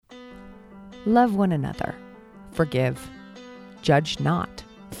Love one another. Forgive. Judge not.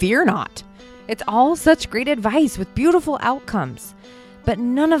 Fear not. It's all such great advice with beautiful outcomes. But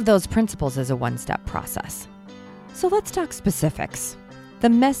none of those principles is a one-step process. So let's talk specifics. The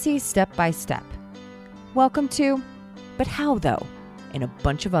messy step-by-step. Welcome to But How Though? And a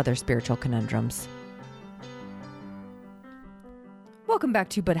bunch of other spiritual conundrums. Welcome back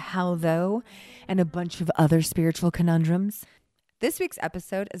to But How Though? And a bunch of other spiritual conundrums. This week's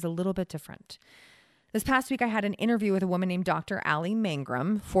episode is a little bit different. This past week, I had an interview with a woman named Dr. Ali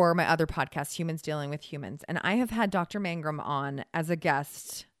Mangrum for my other podcast, Humans Dealing with Humans. And I have had Dr. Mangrum on as a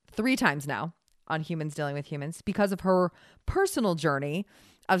guest 3 times now on Humans Dealing with Humans because of her personal journey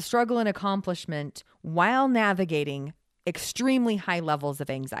of struggle and accomplishment while navigating extremely high levels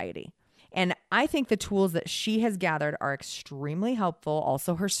of anxiety. And I think the tools that she has gathered are extremely helpful.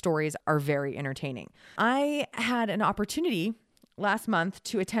 Also, her stories are very entertaining. I had an opportunity last month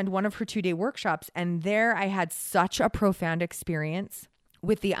to attend one of her 2-day workshops. And there I had such a profound experience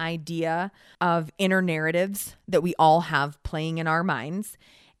with the idea of inner narratives that we all have playing in our minds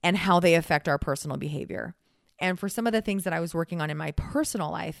and how they affect our personal behavior. And for some of the things that I was working on in my personal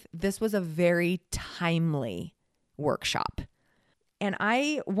life, this was a very timely workshop. And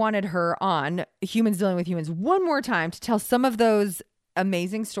I wanted her on Humans Dealing with Humans one more time to tell some of those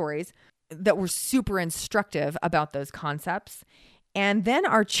amazing stories that were super instructive about those concepts. And then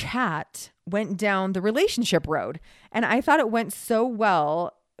our chat went down the relationship road. And I thought it went so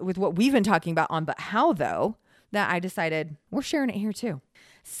well with what we've been talking about on But How Though, that I decided we're sharing it here too.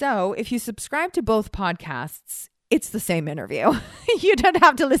 So if you subscribe to both podcasts, it's the same interview. You don't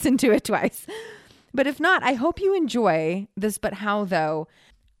have to listen to it twice. But if not, I hope you enjoy this But How Though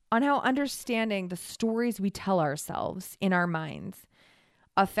on how understanding the stories we tell ourselves in our minds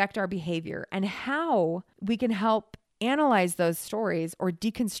affect our behavior and how we can help analyze those stories or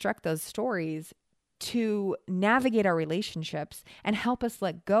deconstruct those stories to navigate our relationships and help us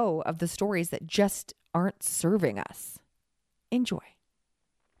let go of the stories that just aren't serving us. Enjoy.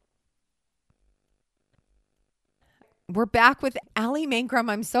 We're back with Ali Mangrum.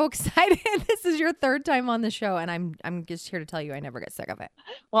 I'm so excited. This is your 3rd time on the show, and I'm just here to tell you I never get sick of it.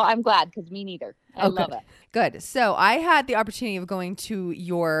 Well, I'm glad because me neither. I love it. Good. So I had the opportunity of going to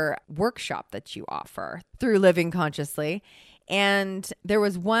your workshop that you offer through Living Consciously, and there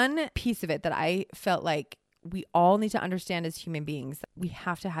was one piece of it that I felt like we all need to understand as human beings. We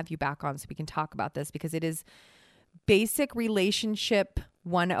have to have you back on so we can talk about this because it is basic relationship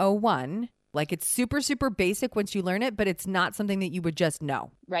 101. Like it's super, super basic once you learn it, but it's not something that you would just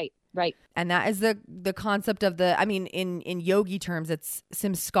know. Right, right. And that is the concept of in yogi terms, it's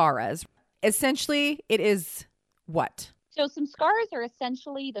samskaras. Essentially, it is what? So samskaras are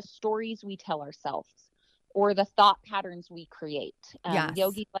essentially the stories we tell ourselves or the thought patterns we create. Yes.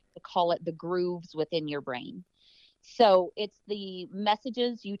 Yogis like to call it the grooves within your brain. So it's the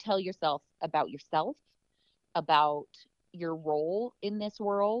messages you tell yourself, about your role in this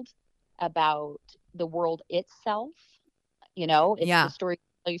world, about the world itself. It's the story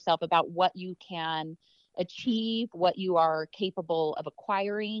you tell yourself about what you can achieve, what you are capable of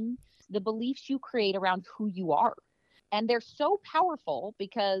acquiring, the beliefs you create around who you are. And they're so powerful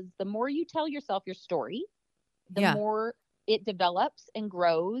because the more you tell yourself your story, the more it develops and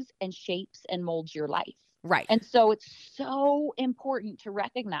grows and shapes and molds your life. Right. And so it's so important to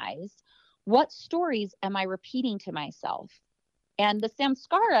recognize, what stories am I repeating to myself? And the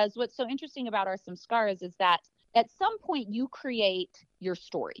samskaras, what's so interesting about our samskaras is that at some point you create your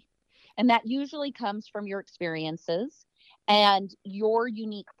story. And that usually comes from your experiences and your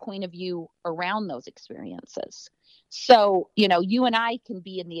unique point of view around those experiences. So, you and I can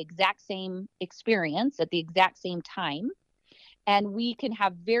be in the exact same experience at the exact same time, and we can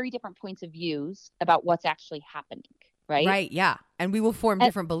have very different points of views about what's actually happening. Right? Right. Yeah. And we will form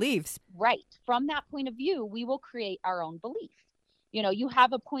different beliefs. Right. From that point of view, we will create our own belief. You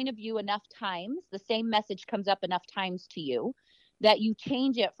have a point of view enough times, the same message comes up enough times to you that you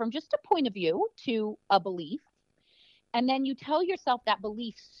change it from just a point of view to a belief. And then you tell yourself that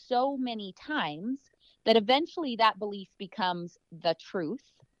belief so many times that eventually that belief becomes the truth,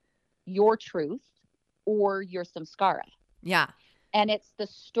 your truth, or your samskara. Yeah. And it's the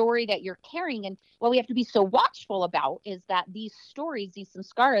story that you're carrying. And what we have to be so watchful about is that these stories, these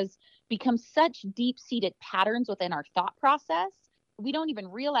samskaras, become such deep-seated patterns within our thought process. We don't even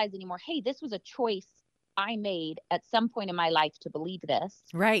realize anymore, hey, this was a choice I made at some point in my life to believe this.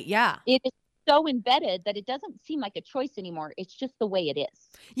 Right. Yeah. It is so embedded that it doesn't seem like a choice anymore. It's just the way it is.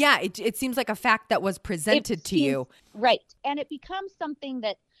 Yeah. It seems like a fact that was presented to you. Right. And it becomes something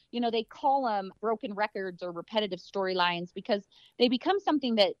that They call them broken records or repetitive storylines because they become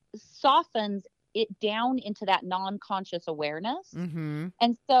something that softens it down into that non-conscious awareness. Mm-hmm.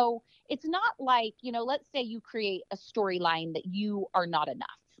 And so it's not like, let's say you create a storyline that you are not enough.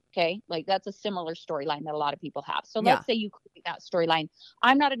 Okay. Like that's a similar storyline that a lot of people have. So let's say you create that storyline.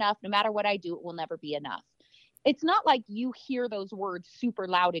 I'm not enough. No matter what I do, it will never be enough. It's not like you hear those words super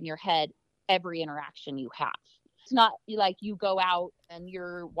loud in your head every interaction you have. It's not like you go out and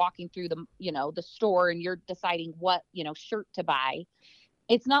you're walking through the store and you're deciding what, shirt to buy.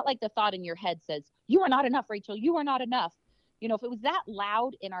 It's not like the thought in your head says, you are not enough, Rachel. You are not enough. If it was that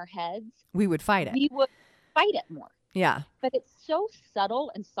loud in our heads, we would fight it. We would fight it more. Yeah. But it's so subtle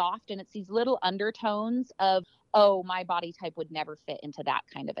and soft, and it's these little undertones of, oh, my body type would never fit into that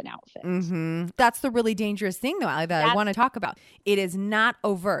kind of an outfit. Mm-hmm. That's the really dangerous thing, though, Allie, that I want to talk about. It is not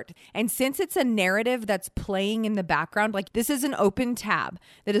overt. And since it's a narrative that's playing in the background, like this is an open tab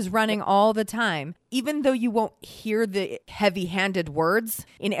that is running all the time, even though you won't hear the heavy-handed words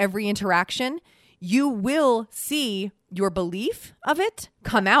in every interaction, you will see your belief of it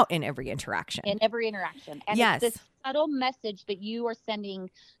come out in every interaction. And yes. It's this subtle message that you are sending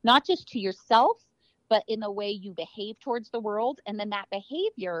not just to yourself, but in the way you behave towards the world. And then that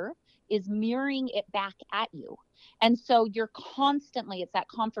behavior is mirroring it back at you. And so you're constantly, it's that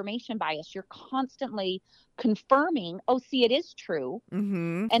confirmation bias. You're constantly confirming, oh, see, it is true.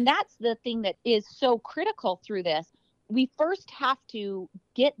 Mm-hmm. And that's the thing that is so critical through this. We first have to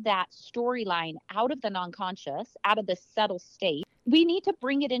get that storyline out of the non-conscious, out of the subtle state. We need to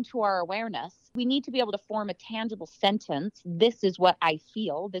bring it into our awareness. We need to be able to form a tangible sentence. This is what I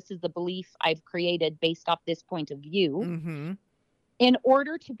feel. This is the belief I've created based off this point of view. Mm-hmm. In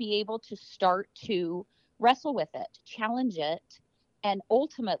order to be able to start to wrestle with it, challenge it, and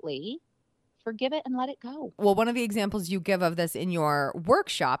ultimately forgive it and let it go. Well, one of the examples you give of this in your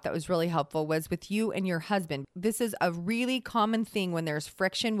workshop that was really helpful was with you and your husband. This is a really common thing when there's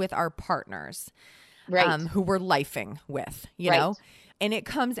friction with our partners, right? Who we're lifing with, you know? And it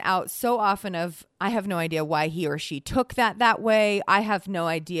comes out so often of, I have no idea why he or she took that way. I have no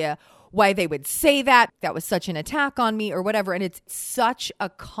idea why they would say that. That was such an attack on me or whatever. And it's such a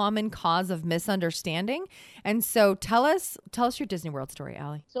common cause of misunderstanding. And so tell us your Disney World story,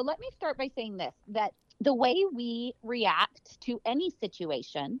 Allie. So let me start by saying this, that the way we react to any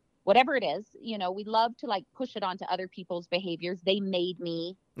situation, whatever it is, we love to like push it onto other people's behaviors. They made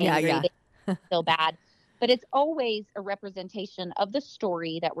me angry. Yeah. They feel bad. But it's always a representation of the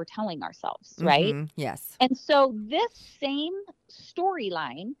story that we're telling ourselves, right? Mm-hmm. Yes. And so this same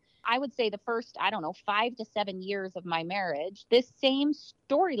storyline, I would say the first, 5 to 7 years of my marriage, this same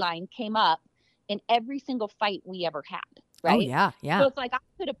storyline came up in every single fight we ever had, right? Oh, yeah, yeah. So it's like I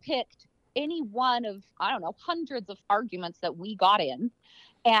could have picked any one of, hundreds of arguments that we got in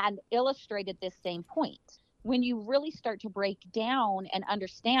and illustrated this same point. When you really start to break down and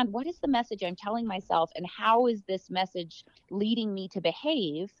understand what is the message I'm telling myself and how is this message leading me to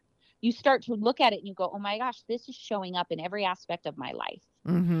behave, you start to look at it and you go, oh my gosh, this is showing up in every aspect of my life.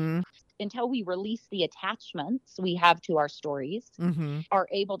 Mm-hmm. Until we release the attachments we have to our stories, mm-hmm. are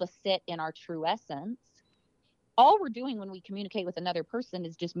able to sit in our true essence, all we're doing when we communicate with another person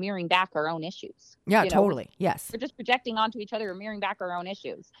is just mirroring back our own issues. Yeah, totally. Yes. We're just projecting onto each other and mirroring back our own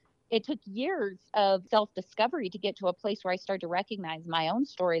issues. It took years of self-discovery to get to a place where I started to recognize my own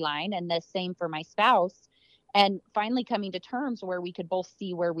storyline, and the same for my spouse, and finally coming to terms where we could both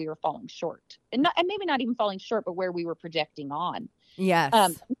see where we were falling short, and maybe not even falling short, but where we were projecting on. Yes.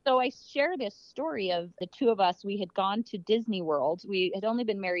 So I share this story of the two of us. We had gone to Disney World. We had only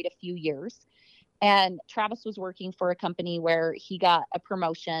been married a few years, and Travis was working for a company where he got a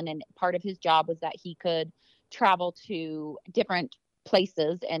promotion, and part of his job was that he could travel to different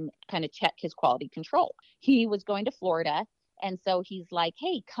places and kind of check his quality control. He was going to Florida, and so he's like,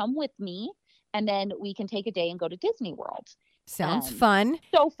 hey, come with me, and then we can take a day and go to Disney World. Sounds fun.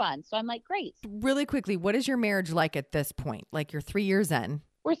 So fun. So I'm like, great. Really quickly, what is your marriage like at this point? Like you're 3 years in.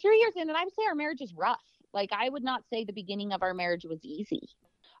 We're 3 years in, and I would say our marriage is rough. Like I would not say the beginning of our marriage was easy.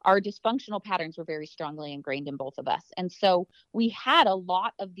 Our dysfunctional patterns were very strongly ingrained in both of us. And so we had a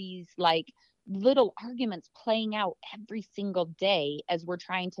lot of these like little arguments playing out every single day as we're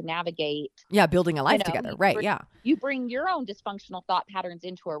trying to navigate. Yeah, building a life together. Right, yeah. You bring your own dysfunctional thought patterns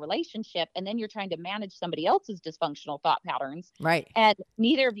into a relationship, and then you're trying to manage somebody else's dysfunctional thought patterns. Right. And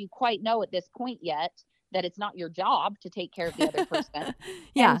neither of you quite know at this point yet that it's not your job to take care of the other person.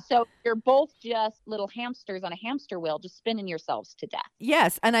 Yeah. And so you're both just little hamsters on a hamster wheel, just spinning yourselves to death.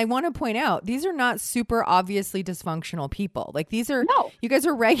 Yes. And I want to point out, these are not super obviously dysfunctional people. Like these are, No. you guys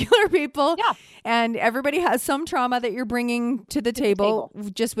are regular people. Yeah. And everybody has some trauma that you're bringing to the table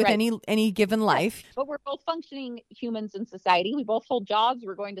just with Right. any given life. But we're both functioning humans in society. We both hold jobs.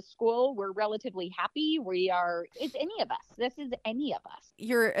 We're going to school. We're relatively happy. It's any of us. This is any of us.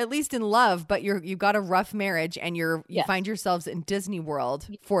 You're at least in love, but you've got a rough marriage and you Yes. find yourselves in Disney World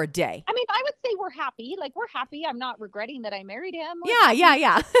for a day. I mean, I would say we're happy. Like, we're happy. I'm not regretting that I married him. We're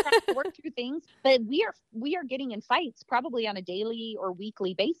Yeah. trying to work through things, but we are getting in fights probably on a daily or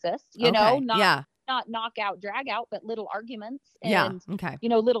weekly basis, not knockout, drag out, but little arguments and, Okay.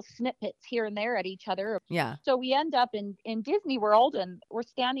 Little snippets here and there at each other. Yeah. So we end up in Disney World, and we're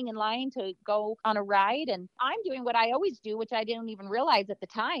standing in line to go on a ride. And I'm doing what I always do, which I didn't even realize at the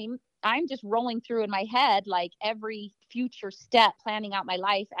time. I'm just rolling through in my head, like every future step, planning out my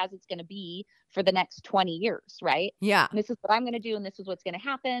life as it's going to be for the next 20 years. Right. Yeah. And this is what I'm going to do. And this is what's going to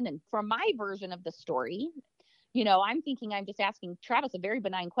happen. And from my version of the story, I'm thinking I'm just asking Travis a very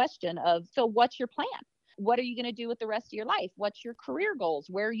benign question of, so what's your plan? What are you going to do with the rest of your life? What's your career goals?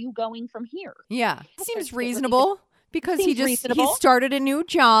 Where are you going from here? Yeah. Seems reasonable because he reasonable. started a new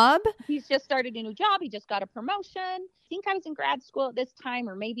job. He's just started a new job. He just got a promotion. I think I was in grad school at this time,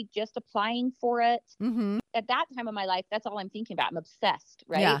 or maybe just applying for it. Mm-hmm. At that time of my life, that's all I'm thinking about. I'm obsessed,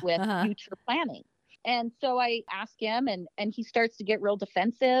 right, with future planning. And so I ask him, and he starts to get real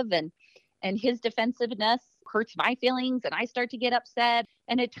defensive, and his defensiveness hurts my feelings, and I start to get upset.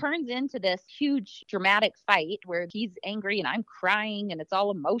 And it turns into this huge dramatic fight where he's angry and I'm crying, and it's all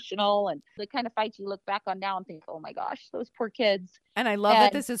emotional, and the kind of fights you look back on now and think, oh my gosh, those poor kids. And I love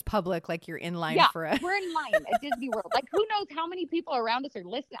that this is public, like you're in line for it. We're in line at Disney World. Like, who knows how many people around us are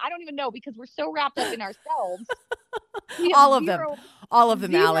listening? I don't even know, because we're so wrapped up in ourselves. All of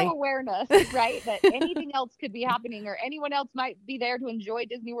them, Allie. Awareness, right? That anything else could be happening, or anyone else might be there to enjoy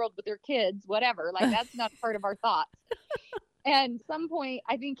Disney World with their kids, whatever. Like, that's not part of our thoughts. And some point,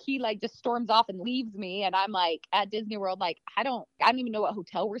 I think he just storms off and leaves me. And I'm like at Disney World, like, I don't even know what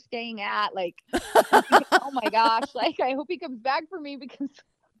hotel we're staying at. Like, oh my gosh, like, I hope he comes back for me, because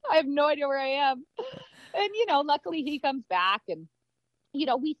I have no idea where I am. And, luckily he comes back, and,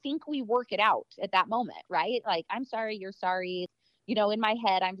 we think we work it out at that moment, right? Like, I'm sorry, you're sorry. In my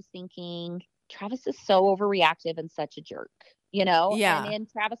head, I'm just thinking, Travis is so overreactive and such a jerk, Yeah. And in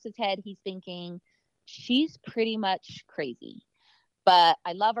Travis's head, he's thinking, she's pretty much crazy, but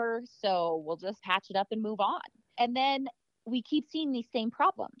I love her, so we'll just patch it up and move on. And then we keep seeing these same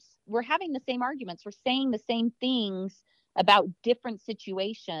problems. We're having the same arguments. We're saying the same things about different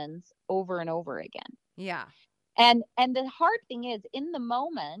situations over and over again. Yeah. And the hard thing is, in the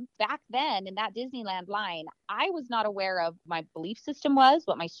moment back then in that Disneyland line, I was not aware of my belief system was,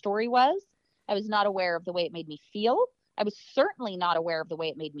 what my story was. I was not aware of the way it made me feel. I was certainly not aware of the way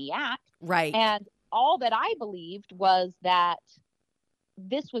it made me act. Right. And all that I believed was that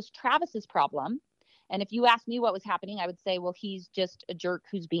this was Travis's problem. And if you asked me what was happening, I would say, well, he's just a jerk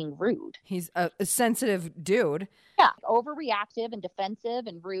who's being rude. He's a sensitive dude. Yeah. Overreactive and defensive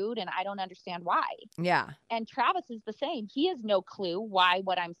and rude. And I don't understand why. Yeah. And Travis is the same. He has no clue why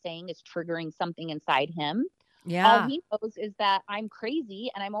what I'm saying is triggering something inside him. Yeah. All he knows is that I'm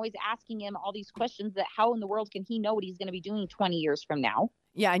crazy, and I'm always asking him all these questions that how in the world can he know what he's going to be doing 20 years from now?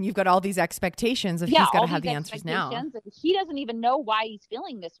 Yeah, and you've got all these expectations of he's got to have the answers now. And he doesn't even know why he's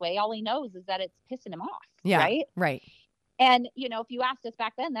feeling this way. All he knows is that it's pissing him off. Yeah, right? Right. And, if you asked us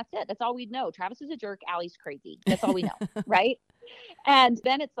back then, that's it. That's all we'd know. Travis is a jerk. Allie's crazy. That's all we know. Right. And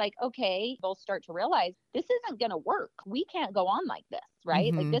then it's like, okay, we'll start to realize this isn't going to work. We can't go on like this.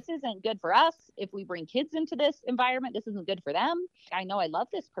 Right. Mm-hmm. Like, this isn't good for us. If we bring kids into this environment, this isn't good for them. I know I love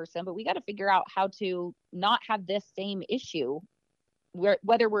this person, but we got to figure out how to not have this same issue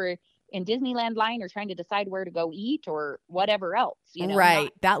whether we're in Disneyland line or trying to decide where to go eat or whatever else, Right.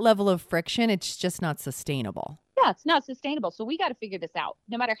 That level of friction, it's just not sustainable. Yeah, it's not sustainable. So we got to figure this out.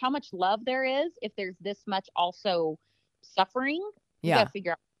 No matter how much love there is, if there's this much also suffering, we got to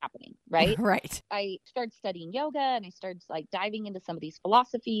figure out what's happening, right? Right. I started studying yoga, and I started diving into some of these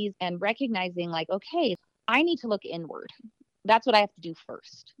philosophies and recognizing okay, I need to look inward. That's what I have to do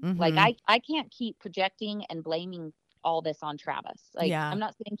first. Mm-hmm. Like, I can't keep projecting and blaming all this on Travis. I'm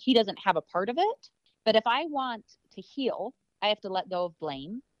not saying he doesn't have a part of it, but if I want to heal, I have to let go of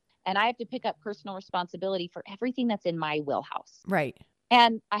blame, and I have to pick up personal responsibility for everything that's in my wheelhouse. Right.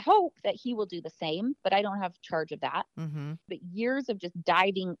 And I hope that he will do the same, but I don't have charge of that. Mm-hmm. But years of just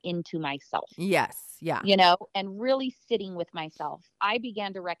diving into myself. Yes. Yeah. And really sitting with myself, I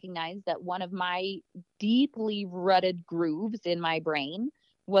began to recognize that one of my deeply rooted grooves in my brain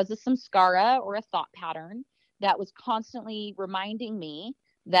was a samskara, or a thought pattern, that was constantly reminding me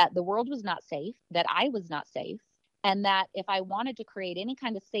that the world was not safe, that I was not safe, and that if I wanted to create any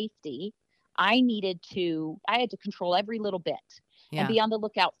kind of safety, I had to control every little bit and be on the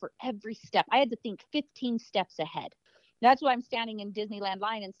lookout for every step. I had to think 15 steps ahead. That's why I'm standing in Disneyland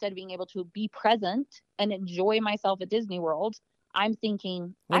line instead of being able to be present and enjoy myself at Disney World. I'm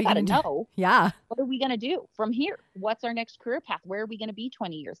thinking, I got to know. Yeah. What are we going to do from here? What's our next career path? Where are we going to be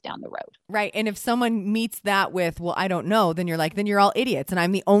 20 years down the road? Right. And if someone meets that with, well, I don't know, then you're like, then you're all idiots. And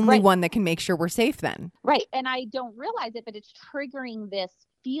I'm the only one that can make sure we're safe then. Right. And I don't realize it, but it's triggering this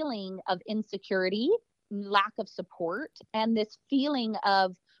feeling of insecurity, lack of support, and this feeling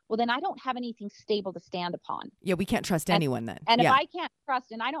of, well, then I don't have anything stable to stand upon. Yeah, we can't trust anyone then. And if I can't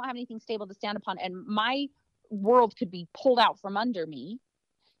trust and I don't have anything stable to stand upon, and my world could be pulled out from under me,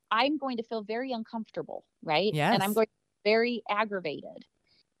 I'm going to feel very uncomfortable, right? Yes. And I'm going to be very aggravated.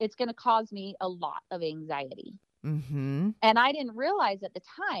 It's going to cause me a lot of anxiety. Mm-hmm. And I didn't realize at the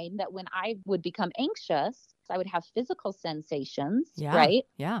time that when I would become anxious, I would have physical sensations, right?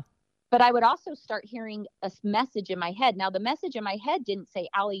 Yeah. But I would also start hearing a message in my head. Now, the message in my head didn't say,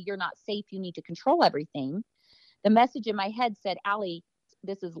 Allie, you're not safe. You need to control everything. The message in my head said, Allie,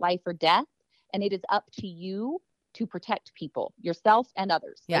 this is life or death, and it is up to you to protect people, yourself and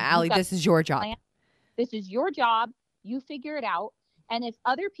others. Yeah, Allie, this is your job. This is your job. You figure it out. And if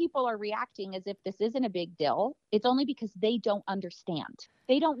other people are reacting as if this isn't a big deal, it's only because they don't understand.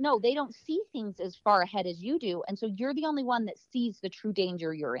 They don't know. They don't see things as far ahead as you do. And so you're the only one that sees the true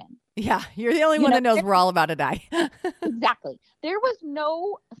danger you're in. Yeah, you're the only one that knows we're all about to die. Exactly. There was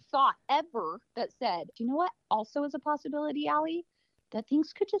no thought ever that said, you know what also is a possibility, Allie? That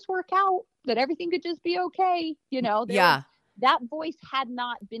things could just work out, that everything could just be okay. That voice had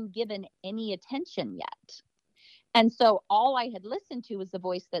not been given any attention yet. And so all I had listened to was the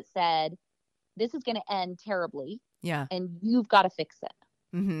voice that said, this is going to end terribly. Yeah. And you've got to fix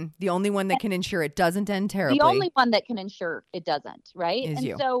it. Mm-hmm. The only one that can ensure it doesn't end terribly. The only one that can ensure it doesn't, right? Is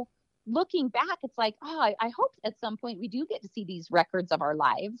you. So looking back, it's like, I hope at some point we do get to see these records of our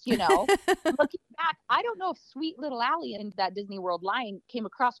lives, Looking back, I don't know if sweet little Allie in that Disney World line came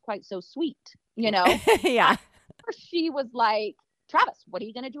across quite so sweet, Yeah. She was like, Travis, what are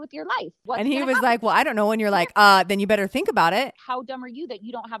you going to do with your life? And he was like, well, I don't know. And you're like, then you better think about it. How dumb are you that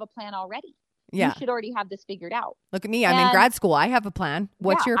you don't have a plan already? Yeah. You should already have this figured out. Look at me. I'm in grad school. I have a plan.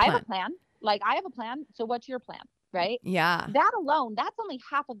 What's your plan? I have a plan. I have a plan. So what's your plan? Right? Yeah. That alone, that's only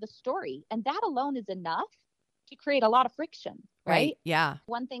half of the story. And that alone is enough to create a lot of friction. Right? Yeah.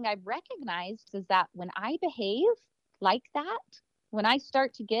 One thing I've recognized is that when I behave like that, when I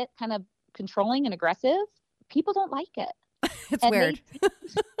start to get kind of controlling and aggressive, people don't like it. It's weird.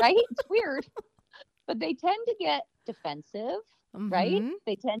 Right? It's weird. But they tend to get defensive, right?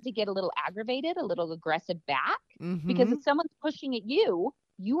 They tend to get a little aggravated, a little aggressive back. Because if someone's pushing at you,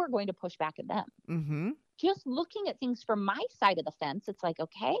 you are going to push back at them. Just looking at things from my side of the fence, it's like,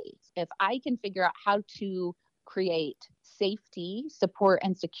 okay, if I can figure out how to create safety, support,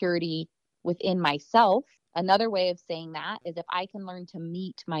 and security within myself, another way of saying that is if I can learn to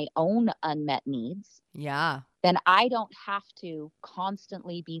meet my own unmet needs, then I don't have to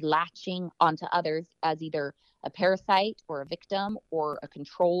constantly be latching onto others as either a parasite or a victim or a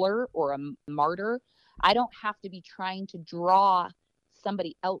controller or a martyr. I don't have to be trying to draw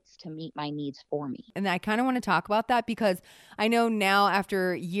somebody else to meet my needs for me. And I kind of want to talk about that because I know now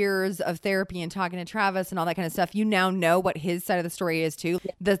after years of therapy and talking to Travis and all that kind of stuff, you now know what his side of the story is too,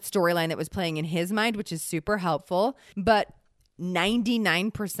 the storyline that was playing in his mind, which is super helpful. But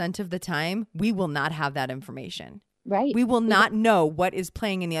 99% of the time, we will not have that information. Right. We will not know what is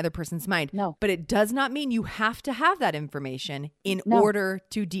playing in the other person's mind. No. But it does not mean you have to have that information in order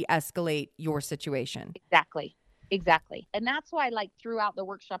to de-escalate your situation. Exactly. And that's why throughout the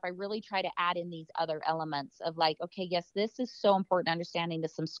workshop, I really try to add in these other elements of okay, yes, this is so important, understanding the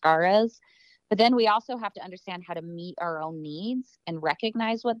samskaras, but then we also have to understand how to meet our own needs and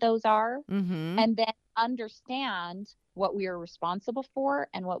recognize what those are, and then understand what we are responsible for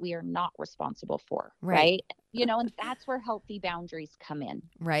and what we are not responsible for. Right. And that's where healthy boundaries come in.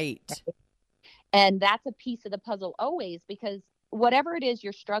 Right. And that's a piece of the puzzle always, because whatever it is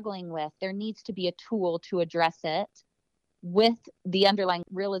you're struggling with, there needs to be a tool to address it with the underlying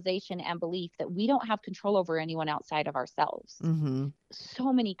realization and belief that we don't have control over anyone outside of ourselves. Mm-hmm.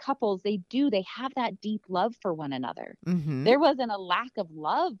 So many couples, they have that deep love for one another. Mm-hmm. There wasn't a lack of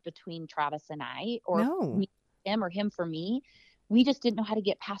love between Travis and I, or No. me, him, or him for me. We just didn't know how to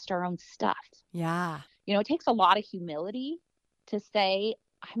get past our own stuff. Yeah. You know, it takes a lot of humility to say,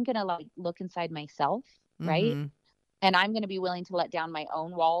 I'm going to like look inside myself, right? Mm-hmm. And I'm going to be willing to let down my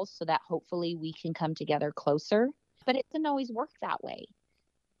own walls so that hopefully we can come together closer. But it doesn't always work that way.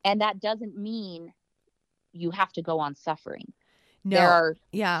 And that doesn't mean you have to go on suffering. No. There are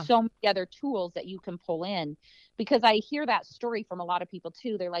Yeah. so many other tools that you can pull in, because I hear that story from a lot of people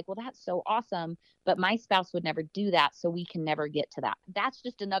too. They're like, well, that's so awesome, but my spouse would never do that, so we can never get to that. That's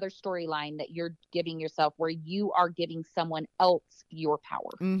just another storyline that you're giving yourself, where you are giving someone else your power.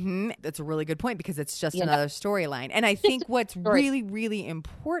 Mm-hmm. That's a really good point, because it's just You know? another storyline. And I think what's really, really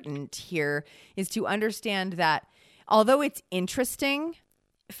important here is to understand that although it's interesting,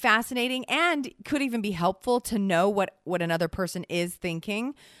 fascinating, and could even be helpful to know what another person is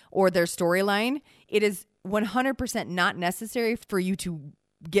thinking or their storyline, it is 100% not necessary for you to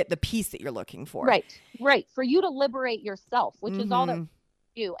get the peace that you're looking for. Right. For you to liberate yourself, which is all that Mm-hmm.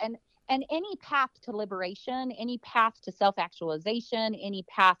 we do. And any path to liberation, any path to self-actualization, any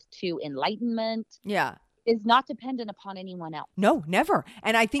path to enlightenment Yeah. is not dependent upon anyone else. No, never.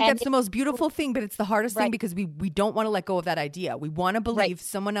 And I think And that's the most beautiful thing, but it's the hardest thing, Right. because we don't want to let go of that idea. We want to believe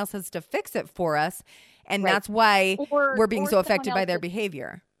someone else has to fix it for us. And Right. that's why we're being or so affected someone by their else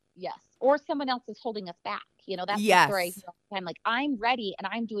behavior. Yes. Or someone else is holding us back. You know, that's Yes. the story I hear all the time. Like, I'm ready and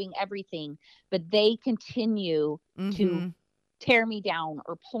I'm doing everything, but they continue Mm-hmm. to tear me down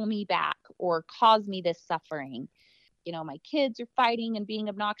or pull me back or cause me this suffering. You know, my kids are fighting and being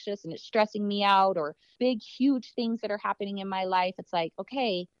obnoxious and it's stressing me out, or big, huge things that are happening in my life. It's like,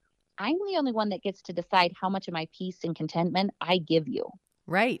 okay, I'm the only one that gets to decide how much of my peace and contentment I give you.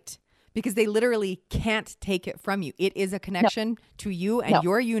 Right. Because they literally can't take it from you. It is a connection to you and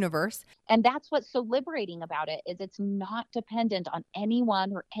your universe. And that's what's so liberating about it, is it's not dependent on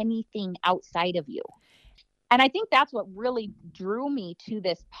anyone or anything outside of you. And I think that's what really drew me to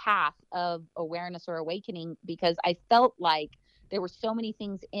this path of awareness or awakening, because I felt like there were so many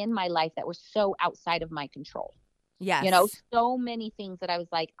things in my life that were so outside of my control. Yes. You know, so many things that I was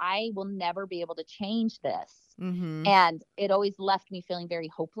like, I will never be able to change this. Mm-hmm. And it always left me feeling very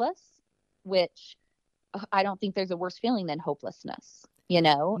hopeless, which I don't think there's a worse feeling than hopelessness, you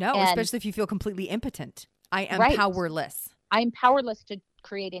know? No, And especially if you feel completely impotent. I am Right. powerless. I'm powerless to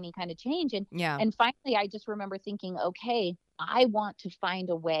create any kind of change. Yeah. And finally, I just remember thinking, okay, I want to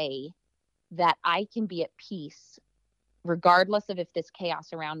find a way that I can be at peace, regardless of if this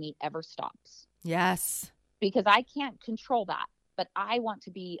chaos around me ever stops. Yes. Because I can't control that, but I want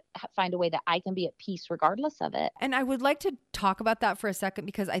to find a way that I can be at peace regardless of it. And I would like to talk about that for a second,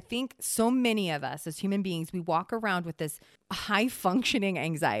 because I think so many of us as human beings, we walk around with this high functioning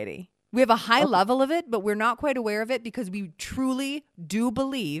anxiety. We have a high level of it, but we're not quite aware of it, because we truly do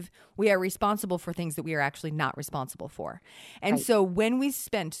believe we are responsible for things that we are actually not responsible for. And Right. so when we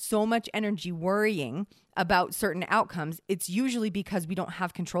spend so much energy worrying about certain outcomes, it's usually because we don't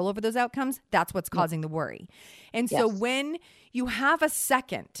have control over those outcomes. That's what's causing the worry. And so Yes. when you have a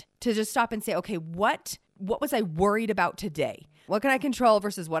second to just stop and say, okay, what was I worried about today? What can I control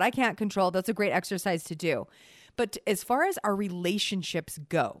versus what I can't control? That's a great exercise to do. But as far as our relationships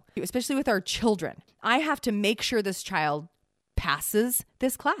go, especially with our children, I have to make sure this child passes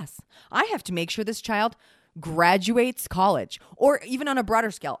this class. I have to make sure this child graduates college, or even on a broader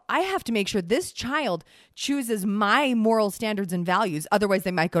scale, I have to make sure this child chooses my moral standards and values. Otherwise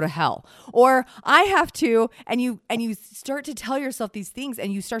they might go to hell. Or I have to, and you start to tell yourself these things,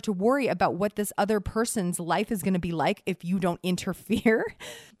 and you start to worry about what this other person's life is going to be like if you don't interfere.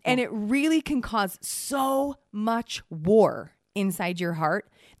 And it really can cause so much war inside your heart,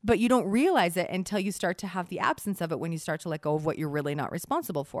 but you don't realize it until you start to have the absence of it, when you start to let go of what you're really not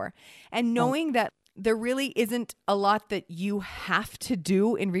responsible for. And knowing that there really isn't a lot that you have to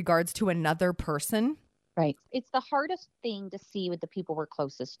do in regards to another person. Right. It's the hardest thing to see with the people we're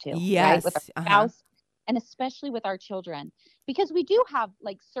closest to. Yes. Right? With our spouse, and especially with our children, because we do have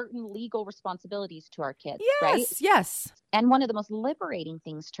like certain legal responsibilities to our kids. Yes. Right. Yes. And one of the most liberating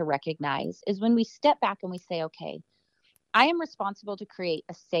things to recognize is when we step back and we say, okay, I am responsible to create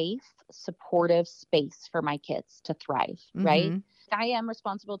a safe, supportive space for my kids to thrive. Right. I am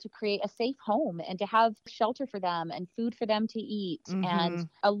responsible to create a safe home and to have shelter for them and food for them to eat and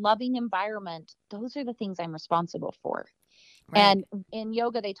a loving environment. Those are the things I'm responsible for. Right. And in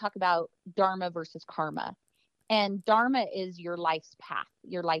yoga, they talk about dharma versus karma. And dharma is your life's path,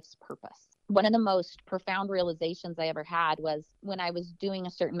 your life's purpose. one of the most profound realizations I ever had was when I was doing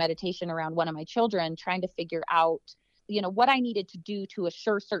a certain meditation around one of my children, trying to figure out, what I needed to do to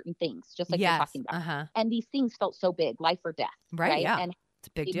assure certain things, just like you're talking about. And these things felt so big, life or death. Right. Yeah. And it's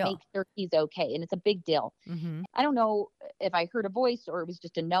a big deal. Make sure he's okay. And it's a big deal. I don't know if I heard a voice or it was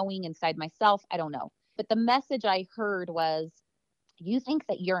just a knowing inside myself. I don't know. But the message I heard was, you think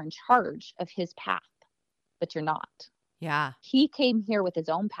that you're in charge of his path, but you're not. Yeah. He came here with his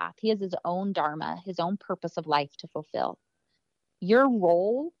own path. He has his own dharma, his own purpose of life to fulfill. Your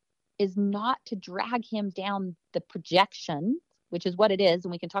role is not to drag him down the projection, which is what it is.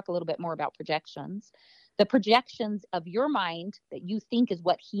 And we can talk a little bit more about projections. The projections of your mind that you think is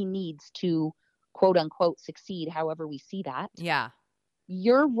what he needs to, quote unquote, succeed, however we see that. Yeah.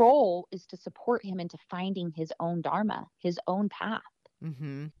 Your role is to support him into finding his own dharma, his own path.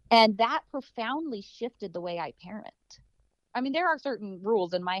 And that profoundly shifted the way I parent. I mean, there are certain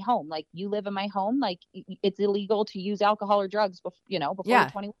rules in my home. Like, you live in my home, like it's illegal to use alcohol or drugs before you're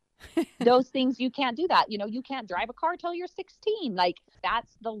 21. Those things, you can't do that. You can't drive a car till you're 16. Like,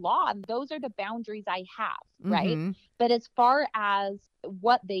 that's the law. And those are the boundaries I have. Right. But as far as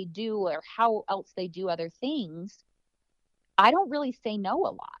what they do or how else they do other things, I don't really say no a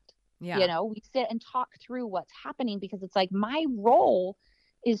lot. Yeah. We sit and talk through what's happening, because it's like, my role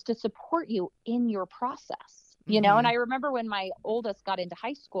is to support you in your process. And I remember when my oldest got into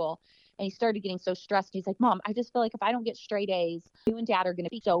high school and he started getting so stressed, he's like, Mom, I just feel like if I don't get straight A's, you and Dad are going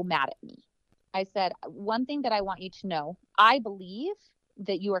to be so mad at me. I said, one thing that I want you to know, I believe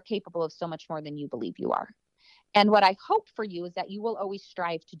that you are capable of so much more than you believe you are. And what I hope for you is that you will always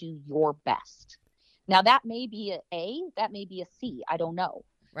strive to do your best. Now, that may be an A, that may be a C, I don't know.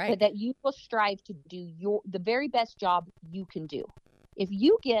 Right. But that you will strive to do the very best job you can do. If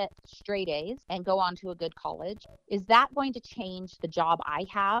you get straight A's and go on to a good college, is that going to change the job I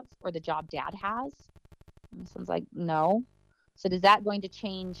have or the job Dad has? And someone's like, no. So is that going to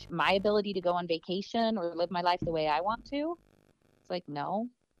change my ability to go on vacation or live my life the way I want to? It's like, no.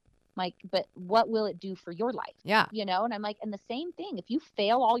 Like, but what will it do for your life? Yeah. And I'm like, and the same thing, if you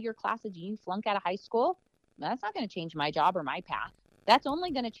fail all your classes and you flunk out of high school, that's not going to change my job or my path. That's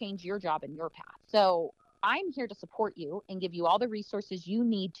only going to change your job and your path. So I'm here to support you and give you all the resources you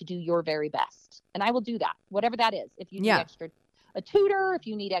need to do your very best. And I will do that, whatever that is. If you need a tutor, if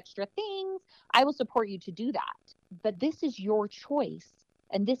you need extra things, I will support you to do that. But this is your choice,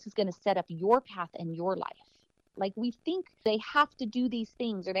 and this is going to set up your path and your life. Like, we think they have to do these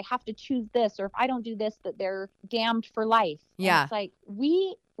things, or they have to choose this, or if I don't do this, that they're damned for life. Yeah. And it's like,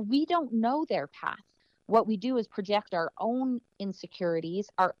 we don't know their path. What we do is project our own insecurities,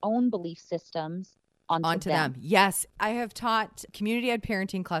 our own belief systems onto them. Yes. I have taught community ed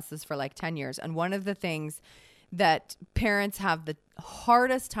parenting classes for like 10 years. And one of the things that parents have the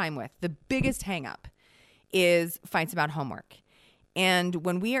hardest time with, the biggest hang up, is fights about homework. And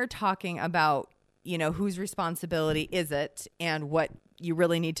when we are talking about, whose responsibility is it and what you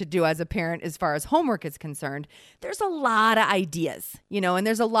really need to do as a parent as far as homework is concerned, there's a lot of ideas, and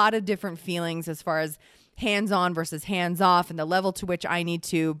there's a lot of different feelings as far as hands-on versus hands-off and the level to which I need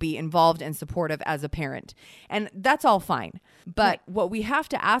to be involved and supportive as a parent. And that's all fine. But what we have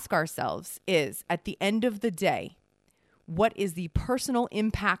to ask ourselves is, at the end of the day, what is the personal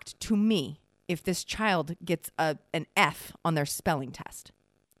impact to me if this child gets an F on their spelling test?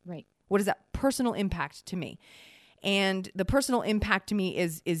 Right. What is that personal impact to me? And the personal impact to me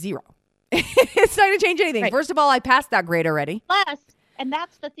is zero. It's not going to change anything. Right. First of all, I passed that grade already. Plus, and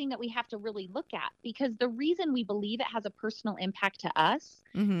that's the thing that we have to really look at, because the reason we believe it has a personal impact to us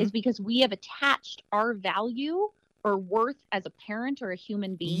is because we have attached our value or worth as a parent or a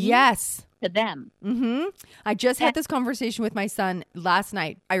human being to them. I just had this conversation with my son last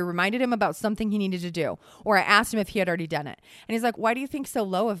night. I reminded him about something he needed to do, or I asked him if he had already done it. And he's like, why do you think so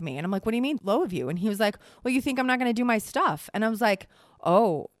low of me? And I'm like, what do you mean low of you? And he was like, well, you think I'm not going to do my stuff. And I was like,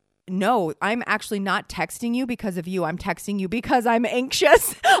 oh, no, I'm actually not texting you because of you. I'm texting you because I'm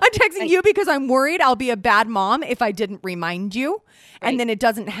anxious. I'm texting you because I'm worried I'll be a bad mom if I didn't remind you. And then it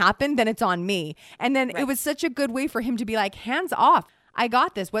doesn't happen, then it's on me. And then it was such a good way for him to be like, hands off. I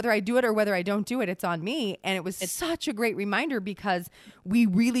got this. Whether I do it or whether I don't do it, it's on me. And it was such a great reminder, because we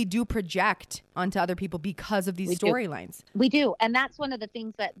really do project onto other people because of these storylines. We do. And that's one of the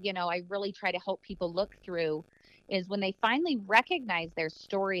things that, I really try to help people look through, is when they finally recognize their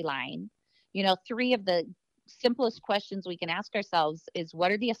storyline. 3 of the simplest questions we can ask ourselves is,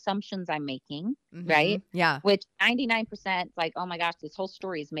 what are the assumptions I'm making? Right? Yeah. Which 99% is like, oh my gosh, this whole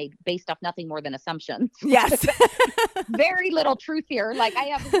story is made based off nothing more than assumptions. Yes. Very little truth here. Like, I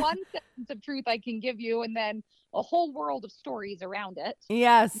have one sentence of truth I can give you, and then a whole world of stories around it.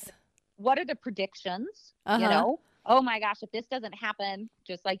 Yes. what are the predictions? Oh my gosh, if this doesn't happen,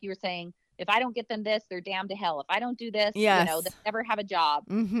 just like you were saying, if I don't get them this, they're damned to hell. If I don't do this, they'll never have a job,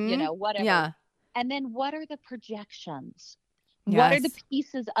 whatever. Yeah. And then what are the projections? Yes. What are the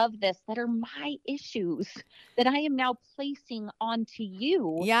pieces of this that are my issues that I am now placing onto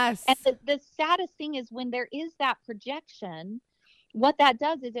you? Yes. And the saddest thing is when there is that projection, what that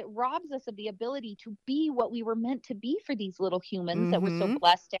does is it robs us of the ability to be what we were meant to be for these little humans that we're so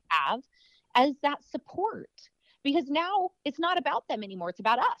blessed to have as that support. Because now it's not about them anymore. It's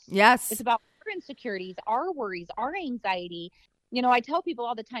about us. Yes. It's about our insecurities, our worries, our anxiety. I tell people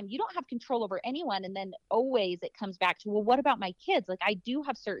all the time, you don't have control over anyone. And then always it comes back to, well, what about my kids? Like, I do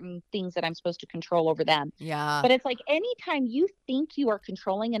have certain things that I'm supposed to control over them. Yeah. But it's like anytime you think you are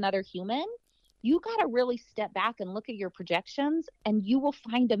controlling another human, you got to really step back and look at your projections, and you will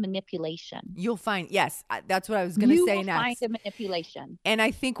find a manipulation. You'll find, yes, that's what I was going to say next. You will find a manipulation. And I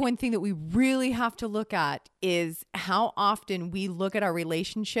think one thing that we really have to look at is how often we look at our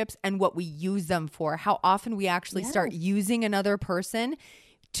relationships and what we use them for. How often we actually start using another person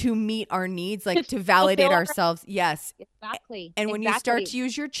to meet our needs, like to validate ourselves. Yes. Exactly. And when you start to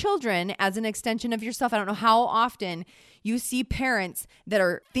use your children as an extension of yourself, I don't know how often you see parents that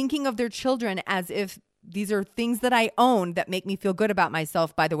are thinking of their children as if these are things that I own that make me feel good about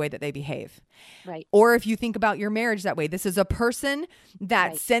myself by the way that they behave. Right. Or if you think about your marriage that way, this is a person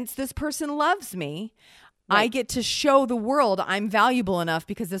that since this person loves me, I get to show the world I'm valuable enough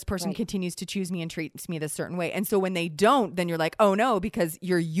because this person continues to choose me and treats me this certain way. And so when they don't, then you're like, oh no, because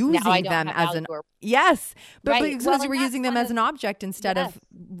you're using them as an, yes, but because we're using them as an object instead of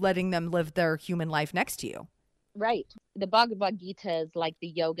letting them live their human life next to you. Right. The Bhagavad Gita is like the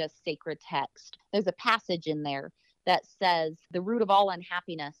yoga sacred text. There's a passage in there that says the root of all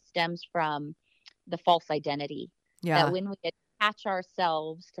unhappiness stems from the false identity. Yeah. That when we attach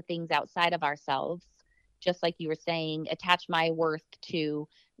ourselves to things outside of ourselves, just like you were saying, attach my worth to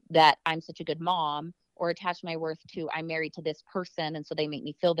that I'm such a good mom, or attach my worth to I'm married to this person and so they make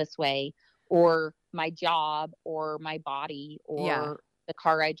me feel this way, or my job, or my body, or the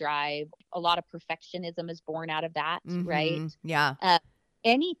car I drive. A lot of perfectionism is born out of that, right? Yeah.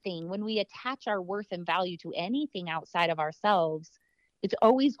 Anything, when we attach our worth and value to anything outside of ourselves, it's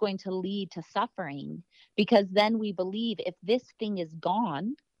always going to lead to suffering, because then we believe if this thing is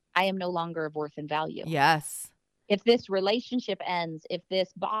gone, I am no longer of worth and value. Yes. If this relationship ends, if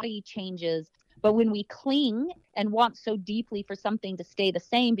this body changes, but when we cling and want so deeply for something to stay the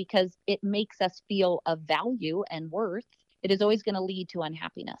same because it makes us feel of value and worth, it is always going to lead to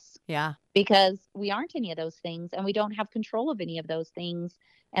unhappiness. Yeah. Because we aren't any of those things and we don't have control of any of those things.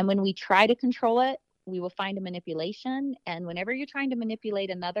 And when we try to control it, we will find a manipulation. And whenever you're trying to manipulate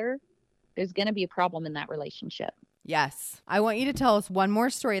another, there's going to be a problem in that relationship. Yes. I want you to tell us one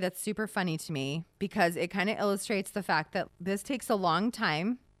more story that's super funny to me, because it kind of illustrates the fact that this takes a long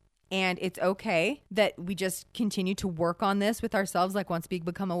time, and it's okay that we just continue to work on this with ourselves. Like once we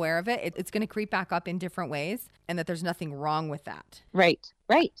become aware of it, it's going to creep back up in different ways, and that there's nothing wrong with that. Right.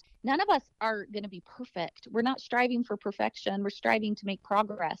 Right. None of us are going to be perfect. We're not striving for perfection. We're striving to make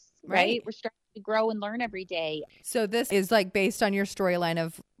progress, right? We're striving to grow and learn every day. So this is like based on your storyline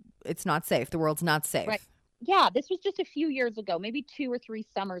of it's not safe. The world's not safe. Right. Yeah, this was just a few years ago, maybe 2 or 3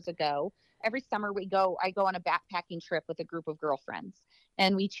 summers ago. Every summer I go on a backpacking trip with a group of girlfriends,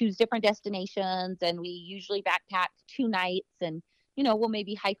 and we choose different destinations, and we usually backpack 2 nights, and, we'll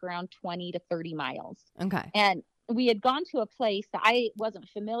maybe hike around 20 to 30 miles. Okay. And we had gone to a place that I wasn't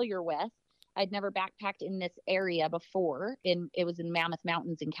familiar with. I'd never backpacked in this area before. It was in Mammoth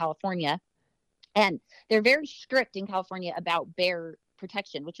Mountains in California. And they're very strict in California about bear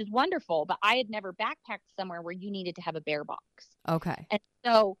protection, which is wonderful, but I had never backpacked somewhere where you needed to have a bear box. Okay. And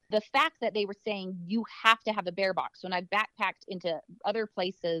so the fact that they were saying you have to have a bear box, when I've backpacked into other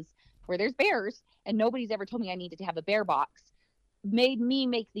places where there's bears and nobody's ever told me I needed to have a bear box, made me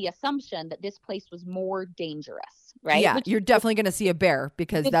make the assumption that this place was more dangerous, right? Yeah, you're definitely going to see a bear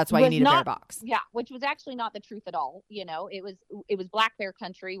because that's why you need a bear box. Yeah, which was actually not the truth at all. It was black bear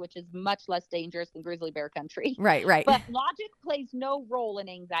country, which is much less dangerous than grizzly bear country. Right. But logic plays no role in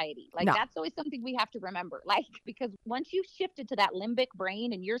anxiety. That's always something we have to remember. Because once you've shifted to that limbic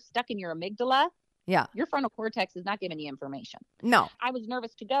brain and you're stuck in your amygdala, your frontal cortex is not giving you information. No. I was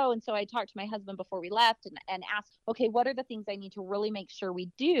nervous to go. And so I talked to my husband before we left and asked, okay, what are the things I need to really make sure we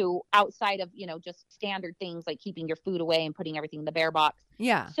do outside of, just standard things like keeping your food away and putting everything in the bear box.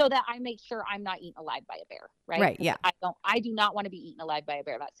 Yeah. So that I make sure I'm not eaten alive by a bear. Right. Right. Yeah. I do not want to be eaten alive by a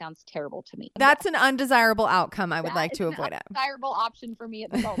bear. That sounds terrible to me. That's an undesirable outcome. I would like to avoid it. Undesirable option for me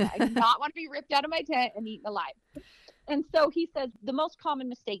at the moment. I do not want to be ripped out of my tent and eaten alive. And so he says the most common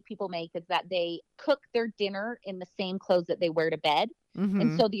mistake people make is that they cook their dinner in the same clothes that they wear to bed. Mm-hmm.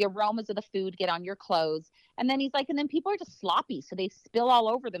 And so the aromas of the food get on your clothes. And then he's like, and then people are just sloppy. So they spill all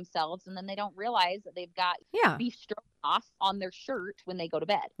over themselves. And then they don't realize that they've got beef stroganoff on their shirt when they go to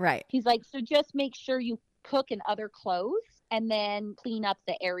bed. Right. He's like, so just make sure you cook in other clothes and then clean up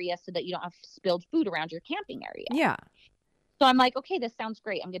the area so that you don't have spilled food around your camping area. Yeah. So I'm like, okay, this sounds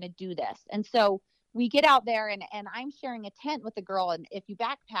great. I'm going to do this. And so we get out there and I'm sharing a tent with the girl. And if you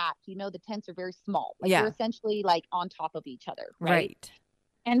backpack, you know, the tents are very small. Like they're essentially like on top of each other. Right.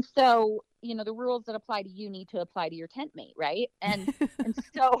 And so, you know, the rules that apply to you need to apply to your tent mate. Right. And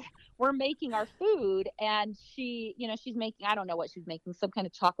so we're making our food and she, you know, she's making, I don't know what she's making, some kind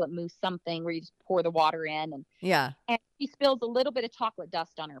of chocolate mousse, something where you just pour the water in and she spills a little bit of chocolate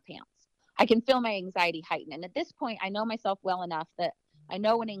dust on her pants. I can feel my anxiety heighten. And at this point, I know myself well enough that I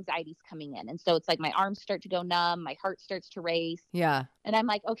know when anxiety's coming in. And so it's like my arms start to go numb. My heart starts to race. Yeah. And I'm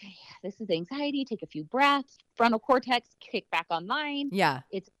like, okay, this is anxiety. Take a few breaths. Frontal cortex, kick back online. Yeah.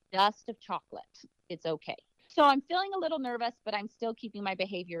 It's dust of chocolate. It's okay. So I'm feeling a little nervous, but I'm still keeping my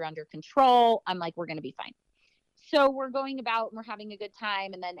behavior under control. I'm like, we're going to be fine. So we're going about and we're having a good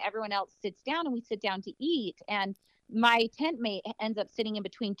time. And then everyone else sits down and we sit down to eat. And my tent mate ends up sitting in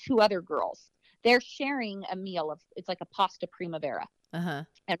between two other girls. They're sharing a meal it's like a pasta primavera. Uh-huh.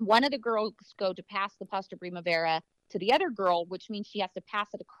 And one of the girls go to pass the pasta primavera to the other girl, which means she has to pass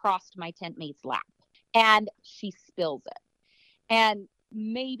it across my tent mate's lap. And she spills it. And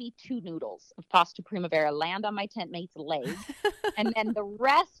maybe 2 noodles of pasta primavera land on my tent mate's leg. And then the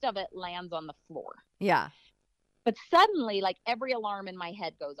rest of it lands on the floor. Yeah. But suddenly, like every alarm in my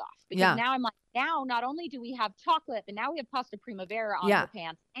head goes off. Because now I'm like, now not only do we have chocolate, but now we have pasta primavera on our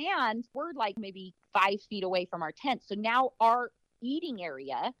pants. And we're like maybe 5 feet away from our tent. So now our eating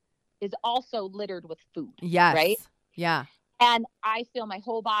area is also littered with food. Yes. Right? Yeah. And I feel my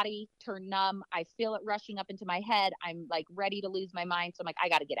whole body turn numb. I feel it rushing up into my head. I'm like ready to lose my mind. So I'm like, I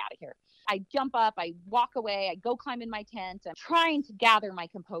got to get out of here. I jump up, I walk away, I go climb in my tent. I'm trying to gather my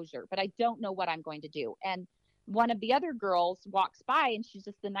composure, but I don't know what I'm going to do. And one of the other girls walks by and she's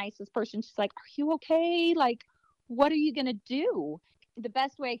just the nicest person. She's like, are you okay? Like, what are you going to do? The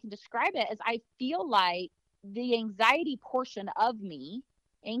best way I can describe it is I feel like the anxiety portion of me,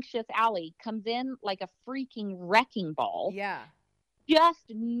 anxious Allie, comes in like a freaking wrecking ball. Yeah. Just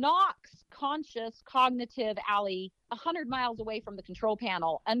knocks conscious, cognitive Allie 100 miles away from the control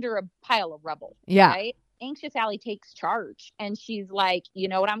panel under a pile of rubble. Yeah. Right? Anxious Allie takes charge and she's like, you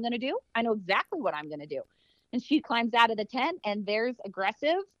know what I'm going to do? I know exactly what I'm going to do. And she climbs out of the tent and there's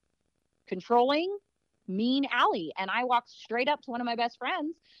aggressive, controlling, mean Allie. And I walk straight up to one of my best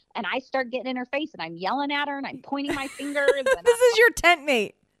friends and I start getting in her face and I'm yelling at her and I'm pointing my fingers. And this is your tent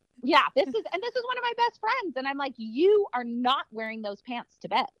mate. Yeah, this is one of my best friends. And I'm like, you are not wearing those pants to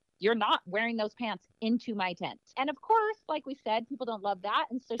bed. You're not wearing those pants into my tent. And of course, like we said, people don't love that.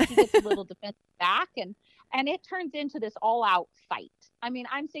 And so she gets a little defensive back and it turns into this all out fight. I mean,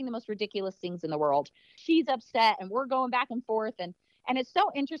 I'm saying the most ridiculous things in the world. She's upset and we're going back and forth. And it's so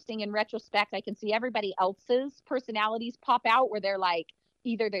interesting in retrospect. I can see everybody else's personalities pop out where they're like,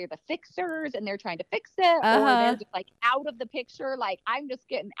 either they're the fixers and they're trying to fix it or they're just like out of the picture. Like, I'm just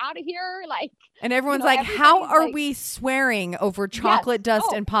getting out of here. Like, and everyone's like, how are we swearing over chocolate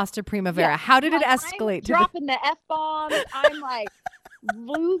dust and pasta primavera? How did it escalate? I'm dropping the F-bombs. I'm like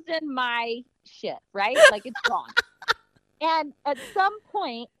losing my shit, right? Like it's gone. And at some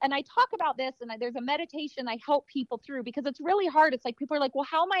point, and I talk about this and there's a meditation I help people through because it's really hard. It's like people are like, well,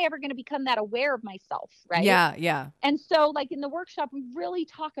 how am I ever going to become that aware of myself? Right. Yeah. Yeah. And so like in the workshop, we really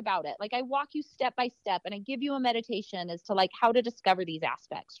talk about it. Like I walk you step by step and I give you a meditation as to like how to discover these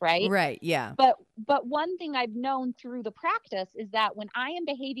aspects. Right. Right. Yeah. But one thing I've known through the practice is that when I am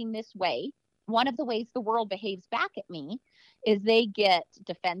behaving this way, one of the ways the world behaves back at me is they get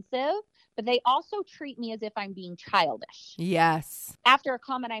defensive, but they also treat me as if I'm being childish. Yes. After a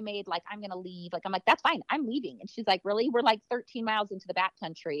comment I made, like, I'm going to leave. Like, I'm like, that's fine. I'm leaving. And she's like, really? We're like 13 miles into the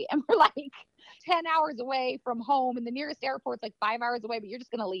backcountry and we're like 10 hours away from home and the nearest airport's like 5 hours away, but you're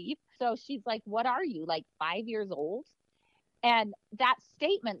just going to leave. So she's like, what are you, like 5 years old? And that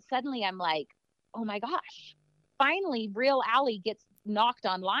statement, suddenly I'm like, oh my gosh, finally real Allie gets knocked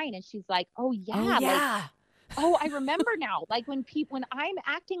online. And she's like, oh yeah. Like, oh, I remember now. Like when I'm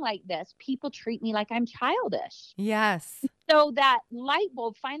acting like this, people treat me like I'm childish. Yes. So that light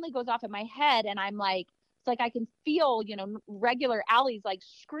bulb finally goes off in my head and I'm like, it's like I can feel, regular Allie's like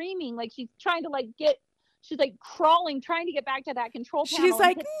screaming, like she's trying to she's like crawling, trying to get back to that control panel. She's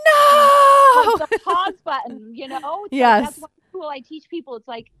like, no! The pause button, It's yes. like, that's one tool I teach people. It's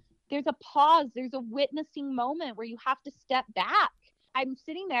like, there's a pause, there's a witnessing moment where you have to step back. I'm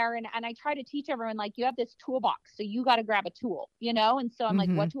sitting there and I try to teach everyone, like, you have this toolbox, so you got to grab a tool, you know? And so I'm like,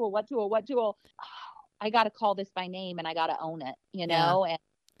 what tool? Oh, I got to call this by name and I got to own it, you know?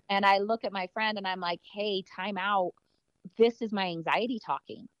 And I look at my friend and I'm like, hey, time out. This is my anxiety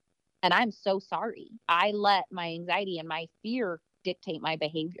talking. And I'm so sorry. I let my anxiety and my fear dictate my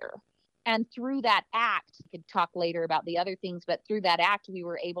behavior. And through that act, we could talk later about the other things, but through that act, we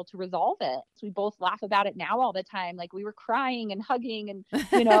were able to resolve it. So we both laugh about it now all the time. Like, we were crying and hugging and,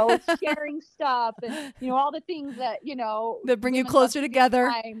 you know, sharing stuff and, you know, all the things that, you know, that bring you closer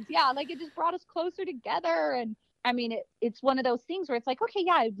together. Yeah. Like, it just brought us closer together. And I mean, it's one of those things where it's like, okay,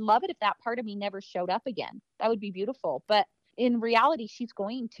 yeah, I'd love it if that part of me never showed up again. That would be beautiful. But in reality, she's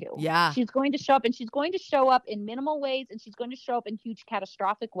going to. Yeah. She's going to show up, and she's going to show up in minimal ways, and she's going to show up in huge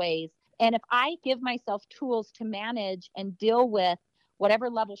catastrophic ways. And if I give myself tools to manage and deal with whatever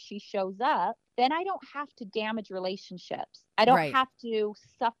level she shows up, then I don't have to damage relationships. I don't have to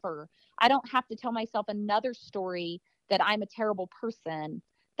suffer. I don't have to tell myself another story that I'm a terrible person.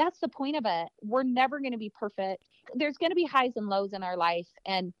 That's the point of it. We're never going to be perfect. There's going to be highs and lows in our life,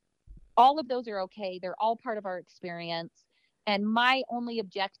 and all of those are okay. They're all part of our experience. And my only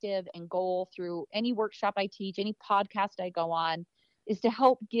objective and goal through any workshop I teach, any podcast I go on, is to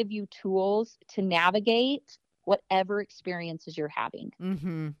help give you tools to navigate whatever experiences you're having.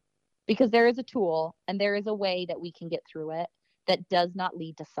 Mm-hmm. Because there is a tool and there is a way that we can get through it that does not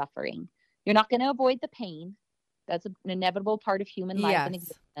lead to suffering. You're not going to avoid the pain. That's an inevitable part of human life and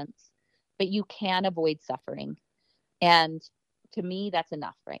existence. But you can avoid suffering. And to me, that's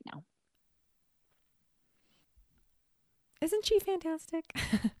enough right now. Isn't she fantastic?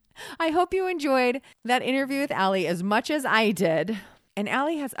 I hope you enjoyed that interview with Allie as much as I did. And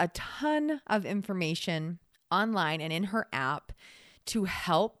Allie has a ton of information online and in her app to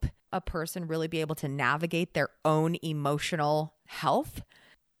help a person really be able to navigate their own emotional health.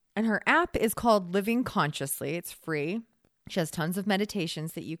 And her app is called Living Consciously. It's free. She has tons of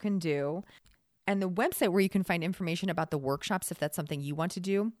meditations that you can do. And the website where you can find information about the workshops, if that's something you want to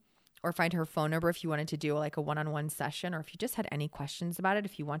do, or find her phone number if you wanted to do like a one-on-one session, or if you just had any questions about it,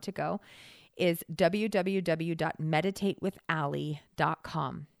 if you want to go, is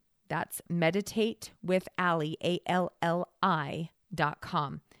www.meditatewithallie.com. That's meditatewithallie,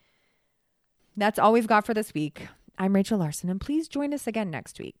 ALLI.com. That's all we've got for this week. I'm Rachel Larson, and please join us again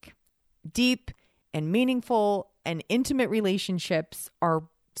next week. Deep and meaningful and intimate relationships are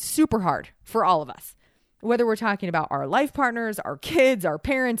super hard for all of us. Whether we're talking about our life partners, our kids, our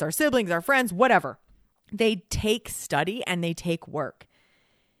parents, our siblings, our friends, whatever. They take study and they take work.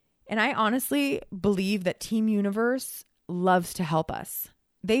 And I honestly believe that Team Universe loves to help us.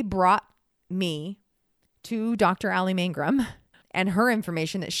 They brought me to Dr. Allie Mangrum and her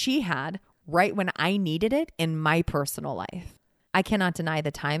information that she had right when I needed it in my personal life. I cannot deny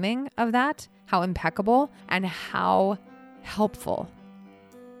the timing of that, how impeccable and how helpful.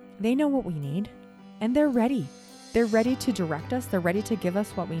 They know what we need. And they're ready. They're ready to direct us. They're ready to give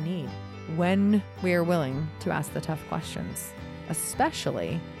us what we need when we are willing to ask the tough questions,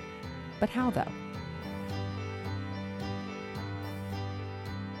 especially, but how though?